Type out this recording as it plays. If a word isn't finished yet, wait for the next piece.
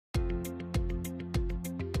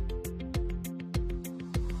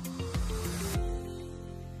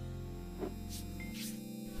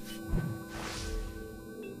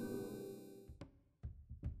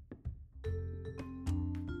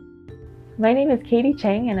My name is Catie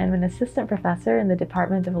Chang, and I'm an assistant professor in the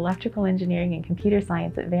Department of Electrical Engineering and Computer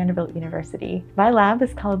Science at Vanderbilt University. My lab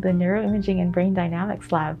is called the Neuroimaging and Brain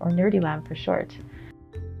Dynamics Lab, or NEURDY lab for short.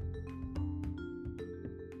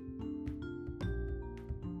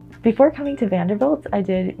 Before coming to Vanderbilt, I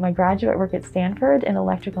did my graduate work at Stanford in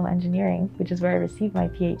electrical engineering, which is where I received my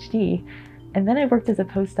PhD, and then I worked as a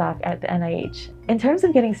postdoc at the NIH. In terms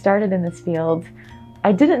of getting started in this field,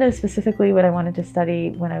 I didn't know specifically what I wanted to study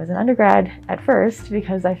when I was an undergrad at first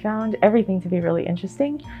because I found everything to be really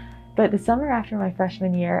interesting. But the summer after my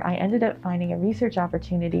freshman year, I ended up finding a research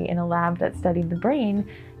opportunity in a lab that studied the brain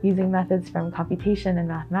using methods from computation and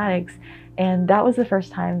mathematics. And that was the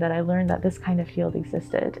first time that I learned that this kind of field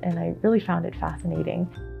existed, and I really found it fascinating.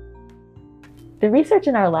 The research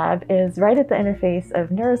in our lab is right at the interface of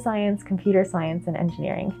neuroscience, computer science, and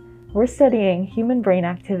engineering. We're studying human brain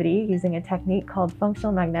activity using a technique called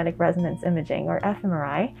functional magnetic resonance imaging, or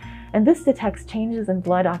fMRI, and this detects changes in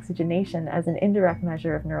blood oxygenation as an indirect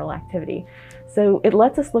measure of neural activity. So it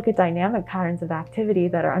lets us look at dynamic patterns of activity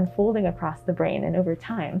that are unfolding across the brain and over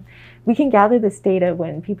time. We can gather this data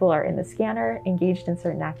when people are in the scanner, engaged in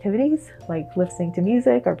certain activities, like listening to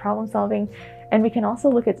music or problem solving, and we can also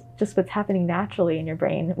look at just what's happening naturally in your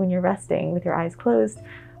brain when you're resting with your eyes closed,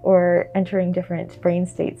 or entering different brain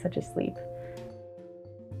states such as sleep.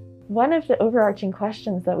 One of the overarching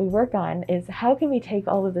questions that we work on is how can we take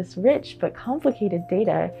all of this rich but complicated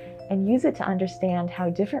data and use it to understand how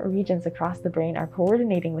different regions across the brain are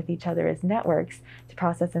coordinating with each other as networks to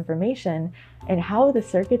process information, and how the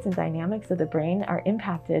circuits and dynamics of the brain are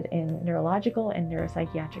impacted in neurological and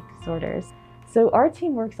neuropsychiatric disorders. So our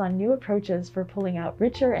team works on new approaches for pulling out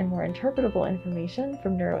richer and more interpretable information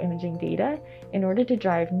from neuroimaging data in order to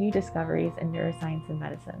drive new discoveries in neuroscience and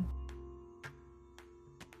medicine.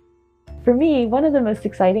 For me, one of the most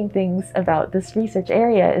exciting things about this research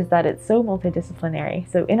area is that it's so multidisciplinary.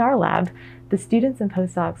 So in our lab, the students and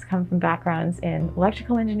postdocs come from backgrounds in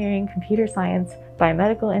electrical engineering, computer science,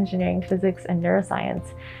 biomedical engineering, physics, and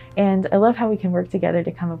neuroscience. And I love how we can work together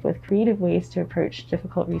to come up with creative ways to approach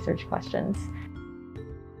difficult research questions.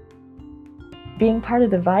 Being part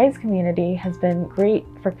of the VISE community has been great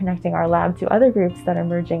for connecting our lab to other groups that are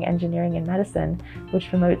merging engineering and medicine, which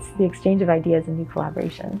promotes the exchange of ideas and new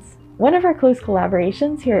collaborations. One of our close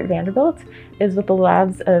collaborations here at Vanderbilt is with the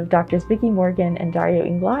labs of Drs. Vicki Morgan and Dario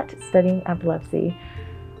Inglot studying epilepsy.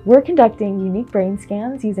 We're conducting unique brain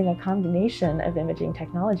scans using a combination of imaging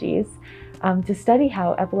technologies to study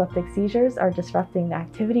how epileptic seizures are disrupting the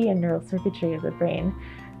activity and neural circuitry of the brain.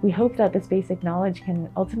 We hope that this basic knowledge can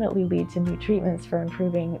ultimately lead to new treatments for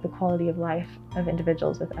improving the quality of life of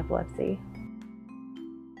individuals with epilepsy.